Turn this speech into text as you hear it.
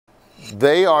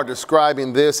They are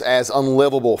describing this as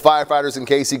unlivable. Firefighters in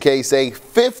KCK say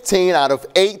 15 out of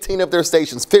 18 of their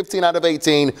stations, 15 out of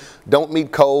 18, don't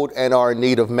meet code and are in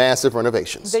need of massive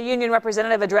renovations. The union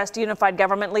representative addressed unified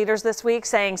government leaders this week,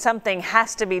 saying something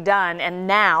has to be done. And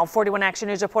now 41 Action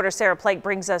News reporter Sarah Plake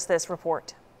brings us this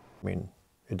report. I mean,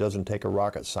 it doesn't take a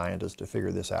rocket scientist to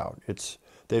figure this out.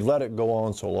 They've let it go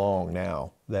on so long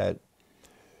now that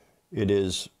it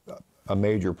is a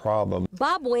major problem.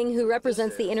 Bob Wing, who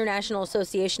represents the International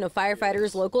Association of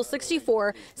Firefighters Local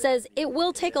 64, says it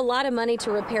will take a lot of money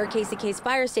to repair KCK's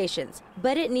fire stations,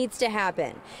 but it needs to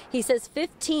happen. He says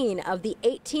 15 of the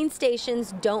 18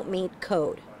 stations don't meet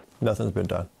code. Nothing's been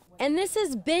done. And this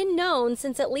has been known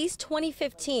since at least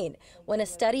 2015, when a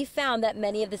study found that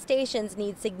many of the stations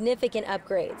need significant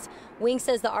upgrades. Wing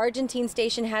says the Argentine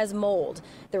station has mold.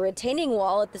 The retaining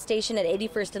wall at the station at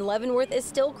 81st and Leavenworth is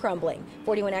still crumbling.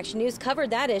 41 Action News covered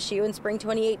that issue in spring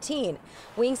 2018.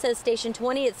 Wing says Station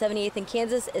 20 at 78th and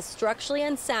Kansas is structurally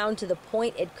unsound to the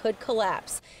point it could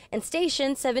collapse. And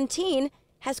Station 17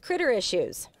 has critter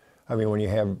issues. I mean, when you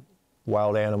have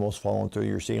wild animals falling through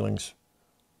your ceilings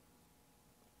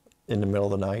in the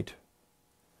middle of the night,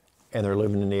 and they're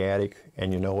living in the attic,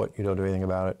 and you know what, you don't do anything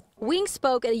about it. Wing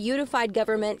spoke at a unified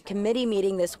government committee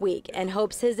meeting this week and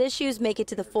hopes his issues make it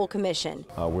to the full commission.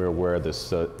 We're aware of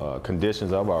the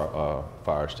conditions of our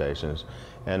fire stations,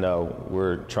 and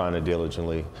we're trying to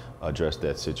diligently address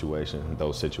that situation,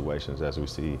 those situations, as we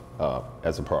see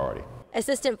as a priority.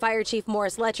 Assistant Fire Chief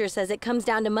Morris Letcher says it comes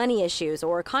down to money issues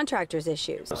or contractors'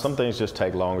 issues. Some things just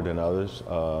take longer than others.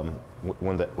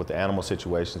 With the animal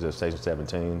situations at Station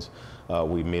 17s,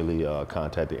 we immediately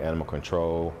contact the animal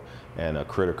control and a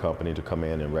critter company to come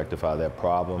in and rectify that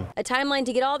problem. A timeline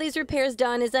to get all these repairs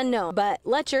done is unknown, but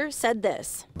Letcher said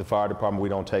this. The fire department, we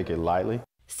don't take it lightly.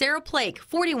 Sarah Plake,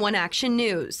 41 Action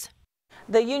News.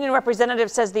 The union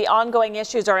representative says the ongoing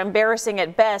issues are embarrassing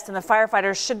at best, and the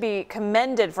firefighters should be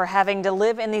commended for having to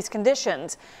live in these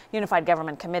conditions. Unified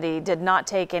Government Committee did not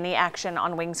take any action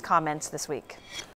on Wing's comments this week.